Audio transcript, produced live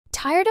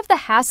Tired of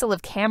the hassle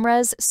of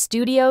cameras,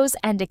 studios,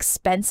 and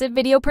expensive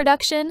video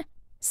production?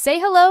 Say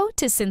hello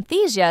to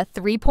Synthesia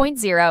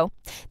 3.0,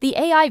 the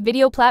AI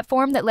video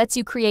platform that lets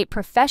you create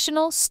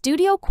professional,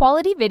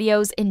 studio-quality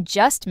videos in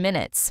just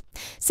minutes.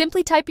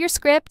 Simply type your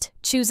script,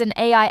 choose an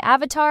AI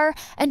avatar,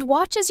 and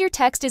watch as your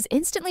text is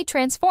instantly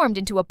transformed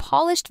into a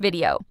polished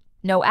video.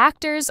 No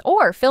actors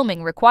or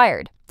filming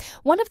required.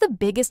 One of the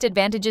biggest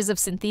advantages of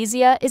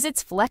Synthesia is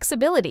its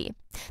flexibility.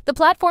 The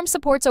platform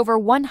supports over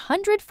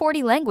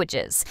 140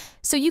 languages,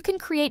 so you can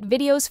create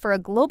videos for a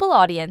global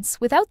audience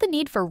without the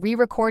need for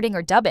re-recording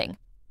or dubbing.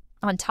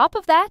 On top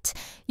of that,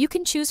 you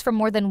can choose from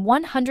more than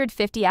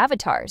 150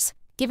 avatars,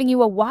 giving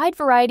you a wide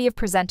variety of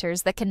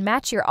presenters that can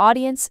match your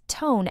audience,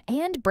 tone,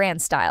 and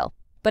brand style.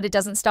 But it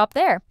doesn't stop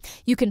there.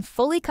 You can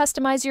fully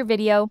customize your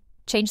video,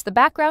 change the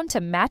background to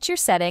match your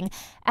setting,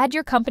 add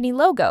your company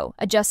logo,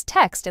 adjust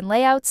text and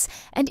layouts,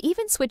 and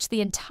even switch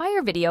the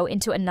entire video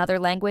into another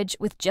language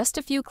with just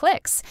a few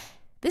clicks.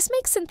 This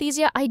makes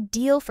Synthesia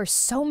ideal for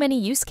so many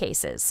use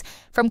cases,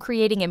 from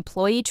creating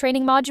employee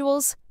training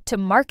modules to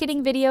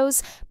marketing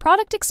videos,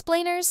 product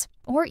explainers,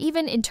 or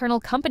even internal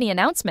company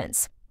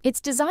announcements.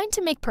 It's designed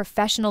to make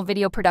professional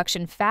video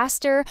production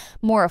faster,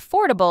 more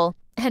affordable,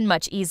 and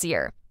much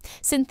easier.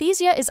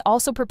 Synthesia is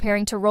also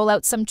preparing to roll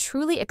out some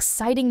truly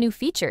exciting new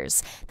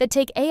features that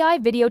take AI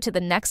video to the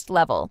next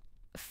level.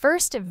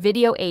 First,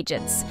 video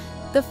agents.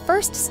 The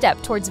first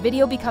step towards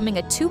video becoming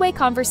a two-way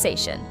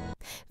conversation.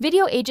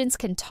 Video agents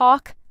can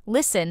talk,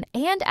 listen,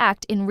 and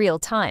act in real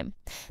time.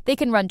 They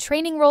can run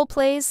training role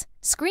plays,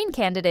 screen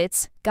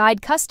candidates,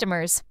 guide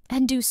customers,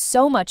 and do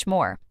so much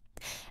more.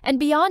 And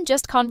beyond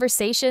just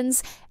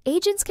conversations,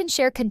 agents can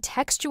share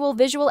contextual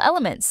visual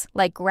elements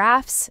like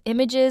graphs,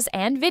 images,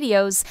 and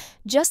videos,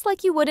 just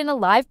like you would in a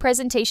live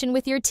presentation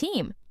with your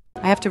team.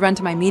 I have to run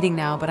to my meeting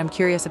now, but I'm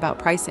curious about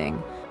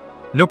pricing.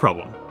 No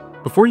problem.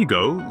 Before you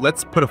go,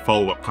 let's put a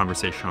follow-up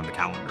conversation on the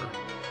calendar.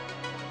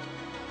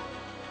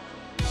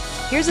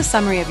 Here's a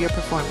summary of your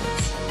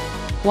performance.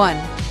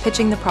 1.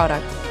 Pitching the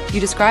product. You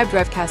described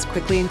Revcast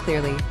quickly and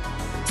clearly.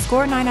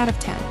 Score 9 out of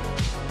 10.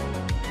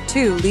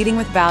 2. Leading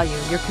with value.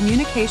 Your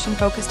communication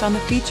focused on the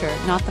feature,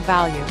 not the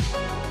value.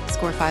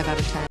 Score 5 out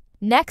of 10.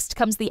 Next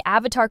comes the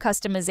avatar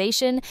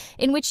customization,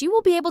 in which you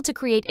will be able to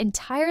create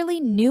entirely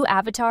new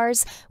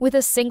avatars with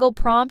a single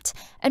prompt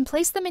and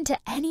place them into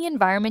any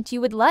environment you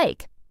would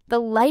like. The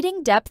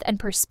lighting depth and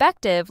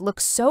perspective look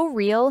so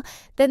real,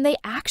 then they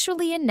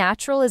actually and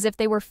natural as if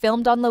they were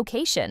filmed on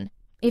location.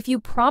 If you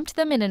prompt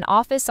them in an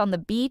office on the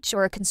beach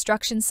or a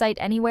construction site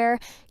anywhere,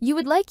 you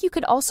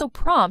could also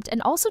prompt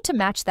and also to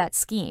match that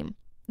scheme.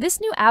 This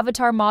new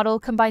avatar model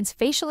combines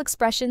facial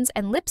expressions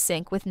and lip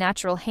sync with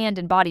natural hand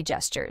and body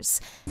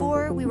gestures.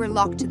 Before, we were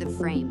locked to the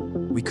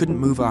frame. We couldn't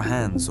move our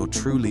hands or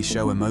truly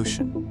show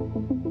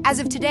emotion. As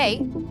of today,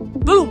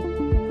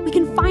 boom! We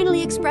can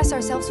finally express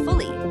ourselves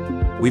fully.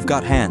 We've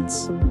got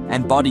hands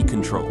and body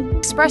control.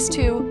 Express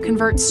 2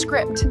 converts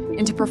script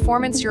into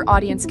performance your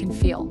audience can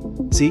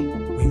feel. See,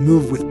 we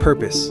move with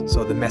purpose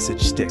so the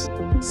message sticks.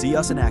 See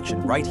us in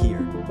action right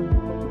here.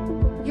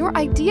 Your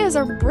ideas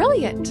are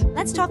brilliant.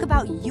 Let's talk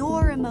about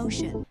your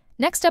emotion.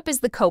 Next up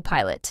is the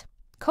Copilot.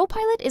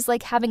 Copilot is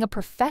like having a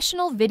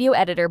professional video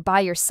editor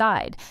by your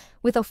side,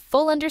 with a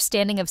full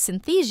understanding of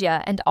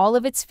Synthesia and all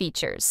of its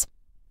features.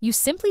 You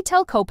simply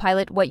tell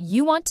Copilot what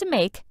you want to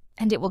make,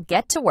 and it will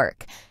get to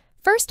work.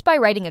 First by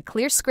writing a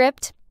clear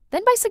script,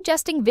 then by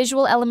suggesting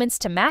visual elements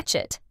to match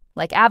it,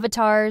 like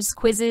avatars,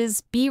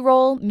 quizzes,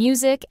 B-roll,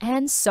 music,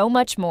 and so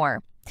much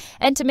more.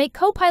 And to make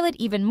Copilot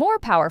even more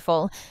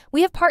powerful,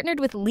 we have partnered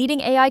with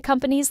leading AI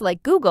companies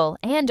like Google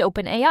and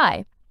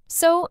OpenAI.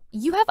 So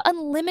you have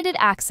unlimited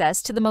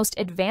access to the most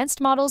advanced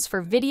models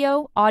for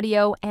video,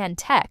 audio, and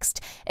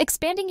text,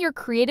 expanding your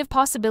creative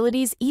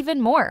possibilities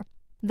even more.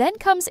 Then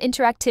comes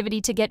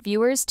Interactivity to get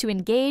viewers to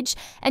engage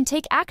and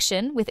take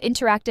action with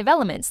interactive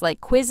elements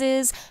like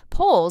quizzes,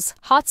 polls,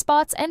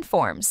 hotspots, and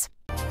forms.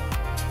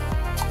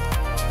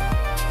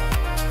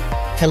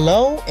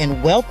 Hello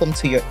and welcome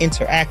to your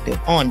interactive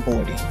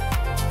onboarding.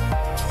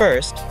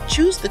 First,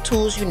 choose the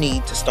tools you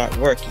need to start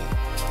working.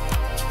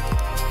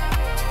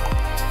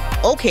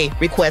 Okay,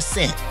 request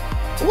sent.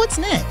 What's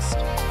next?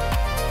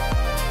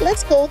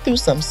 Let's go through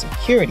some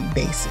security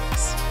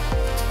basics.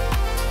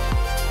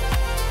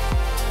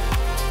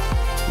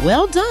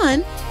 Well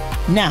done.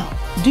 Now,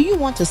 do you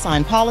want to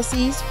sign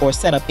policies or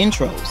set up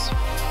intros?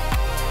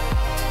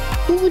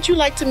 Who would you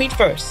like to meet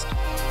first?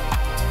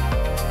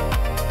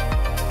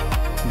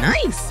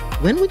 Nice.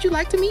 When would you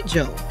like to meet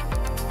Joe?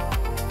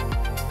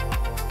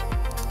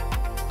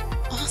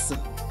 Awesome.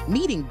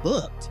 Meeting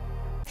booked.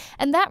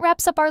 And that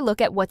wraps up our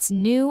look at what's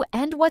new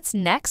and what's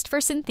next for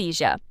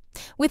Synthesia.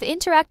 With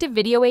interactive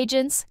video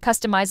agents,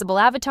 customizable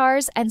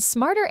avatars, and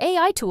smarter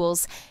AI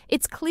tools,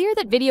 it's clear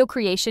that video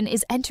creation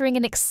is entering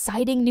an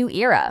exciting new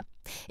era.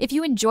 If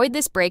you enjoyed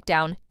this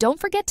breakdown, don't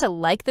forget to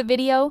like the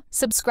video,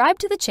 subscribe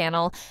to the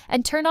channel,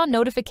 and turn on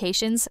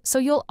notifications so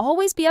you'll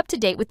always be up to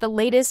date with the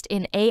latest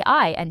in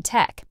AI and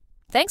tech.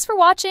 Thanks for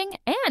watching,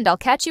 and I'll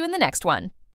catch you in the next one.